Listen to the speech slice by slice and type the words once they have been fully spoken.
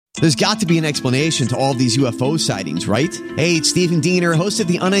There's got to be an explanation to all these UFO sightings, right? Hey, it's Stephen Diener, host of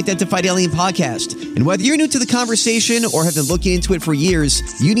the Unidentified Alien Podcast. And whether you're new to the conversation or have been looking into it for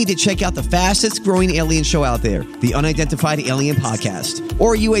years, you need to check out the fastest growing alien show out there, the Unidentified Alien Podcast,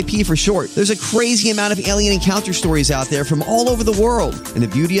 or UAP for short. There's a crazy amount of alien encounter stories out there from all over the world. And the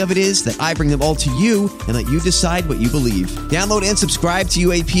beauty of it is that I bring them all to you and let you decide what you believe. Download and subscribe to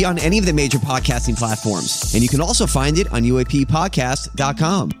UAP on any of the major podcasting platforms. And you can also find it on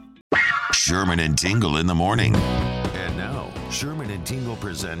UAPpodcast.com. Sherman and Tingle in the morning. And now, Sherman and Tingle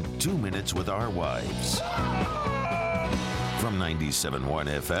present 2 Minutes with Our Wives. From 97.1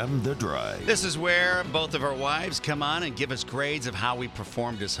 FM, The Drive. This is where both of our wives come on and give us grades of how we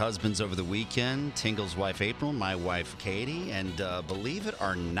performed as husbands over the weekend. Tingle's wife, April, my wife, Katie. And believe it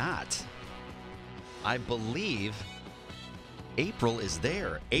or not, I believe April is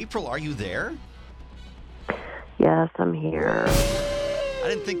there. April, are you there? Yes, I'm here. I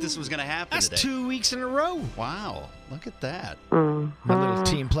didn't think this was going to happen That's today. 2 weeks in a row. Wow, look at that. My little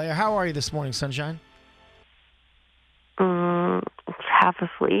team player. How are you this morning, Sunshine? Half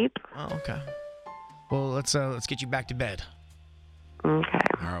asleep. Oh, okay. Well, let's get you back to bed. Okay.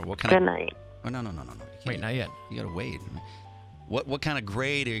 All right, what kind Good of... night. Oh, no. Wait, not yet. You got to wait. What kind of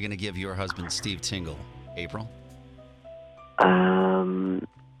grade are you going to give your husband, Steve Tingle, April? I'm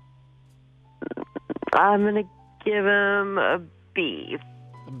gonna give him a B.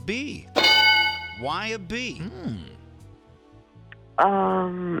 A B. Why a B?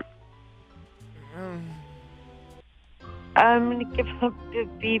 I'm gonna give him a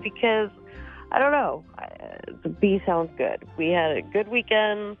B because I don't know. The B sounds good. We had a good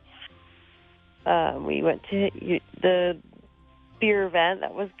weekend. We went to the beer event.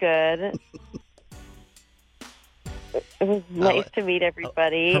 That was good. It was nice to meet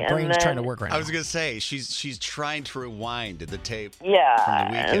everybody. Her brain's trying to work right now. I was going to say, she's trying to rewind the tape from the Yeah,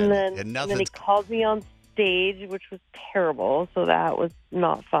 weekend. and then he called me on stage, which was terrible, so that was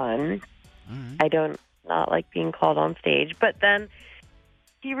not fun. I don't not like being called on stage. But then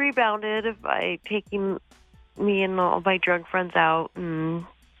he rebounded by taking me and all my drug friends out and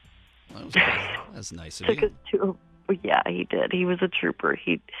That's nice of took you. us to yeah, he did. He was a trooper.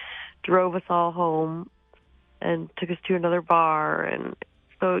 He drove us all home and took us to another bar, and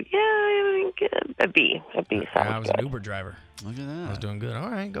so I think a B sounds I was good. an Uber driver. Look at that. I was doing good. All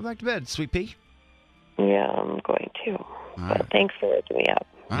right, go back to bed, sweet pea. Yeah, I'm going to. right. But thanks for waking me up.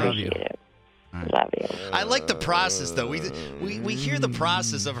 I love you. Appreciate it. right. Love you. I like the process, though. We hear the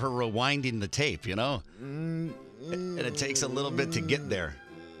process of her rewinding the tape, you know? And it takes a little bit to get there.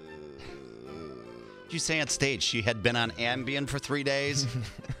 Did you say on stage she had been on Ambien for 3 days?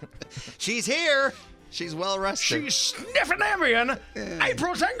 She's here. She's well rested. She's sniffing Ambien.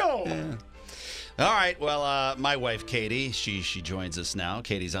 April Tingle. Yeah. All right. Well, my wife, Katie, she joins us now.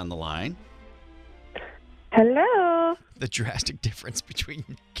 Katie's on the line. Hello. The drastic difference between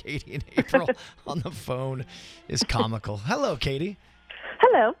Katie and April on the phone is comical. Hello, Katie.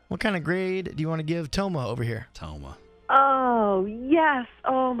 Hello. What kind of grade do you want to give Toma over here? Toma. Oh, yes.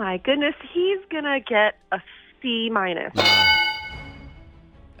 Oh, my goodness. He's going to get a C minus.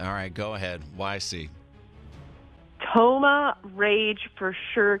 All right. Go ahead. Why C? Toma Rage for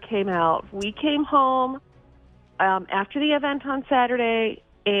sure came out. We came home after the event on Saturday,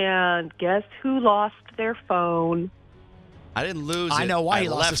 and guess who lost their phone? I didn't lose it. I know why he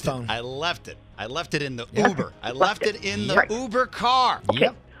lost left his it. phone. I left it. I left it in the Uber. I left it in the Uber car.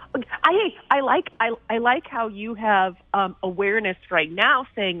 Yep. I like how you have awareness right now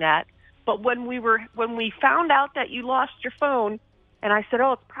saying that. But when we found out that you lost your phone, and I said,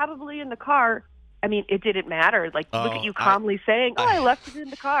 "Oh, it's probably in the car." I mean, it didn't matter. Like, look at you calmly saying, I left it in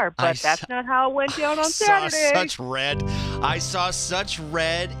the car. But that's not how it went down on Saturday. I saw such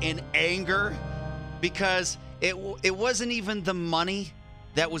red and anger because it wasn't even the money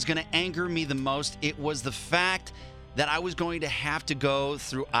that was going to anger me the most. It was the fact that I was going to have to go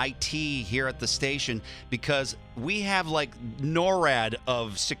through IT here at the station because we have like NORAD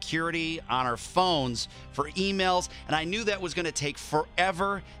of security on our phones for emails, and I knew that was going to take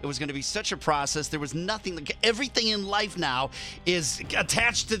forever. It was going to be such a process. There was nothing, like everything in life now is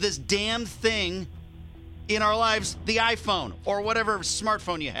attached to this damn thing in our lives, the iPhone or whatever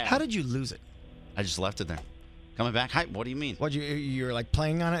smartphone you have. How did you lose it? I just left it there. Coming back. Hi, what do you mean? What, you're like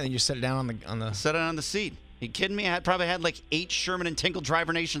playing on it and you set it down on the Set it on the seat. You kidding me? I probably had like 8 Sherman and Tingle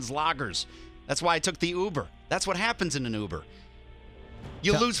Driver Nations loggers. That's why I took the Uber. That's what happens in an Uber.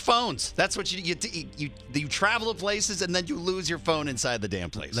 You lose phones. That's what you travel to places and then you lose your phone inside the damn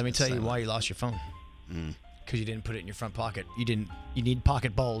place. Let me tell you why you lost your phone. Because you didn't put it in your front pocket. You need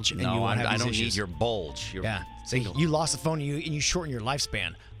pocket bulge. And No, you I have don't these need issues. your bulge. Yeah. So you lost the phone and you shorten your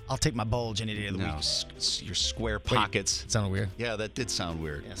lifespan I'll take my bulge any day of the No, week. your square pockets. It sounded weird. Yeah, that did sound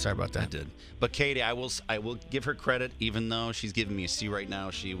weird. Yeah, sorry about that. It did. But Katie, I will give her credit, even though she's giving me a C right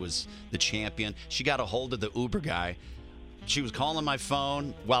now. She was the champion. She got a hold of the Uber guy. She was calling my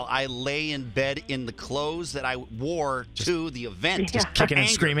phone while I lay in bed in the clothes that I wore to the event. Just kicking and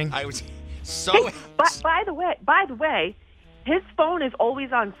screaming. I was so. Hey, by the way, his phone is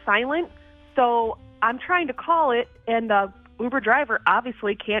always on silent, so I'm trying to call it, and the Uber driver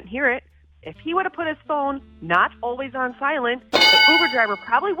obviously can't hear it. If he would have put his phone not always on silent, the Uber driver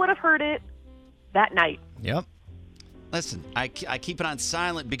probably would have heard it that night. Yep. Listen, I keep it on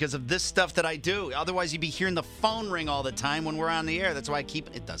silent because of this stuff that I do. Otherwise, you'd be hearing the phone ring all the time when we're on the air. That's why I keep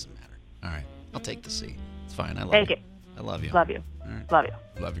it. It doesn't matter. All right. I'll take the C. It's fine. I love Take you. it. I love you. Love you. All right. Love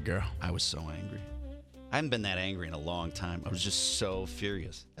you. Love you, girl. I was so angry. I haven't been that angry in a long time. I was just so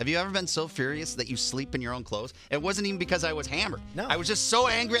furious. Have you ever been so furious that you sleep in your own clothes? It wasn't even because I was hammered. No. I was just so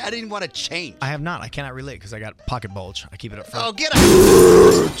angry I didn't want to change. I have not. I cannot relate because I got pocket bulge. I keep it up front. Oh, get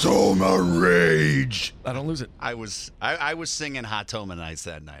out! So my rage. I don't lose it. I was singing Hot Toma Nights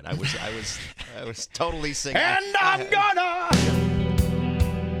that night. I was totally singing. And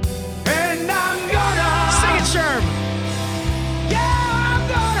I'm gonna sing it, Sherm. Yeah, I'm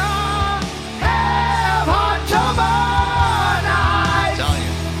gonna have hot toma nights. I'm telling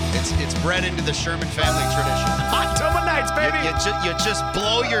you, it's bred into the Sherman family tradition. Hot toma nights, baby. You just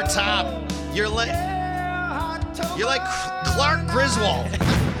blow your top. You're like Clark Griswold.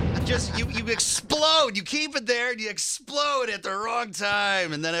 You explode. You keep it there, and you explode at the wrong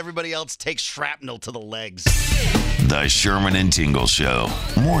time, and then everybody else takes shrapnel to the legs. The Sherman and Tingle Show.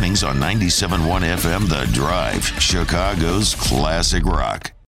 Mornings on 97.1 FM The Drive, Chicago's classic rock.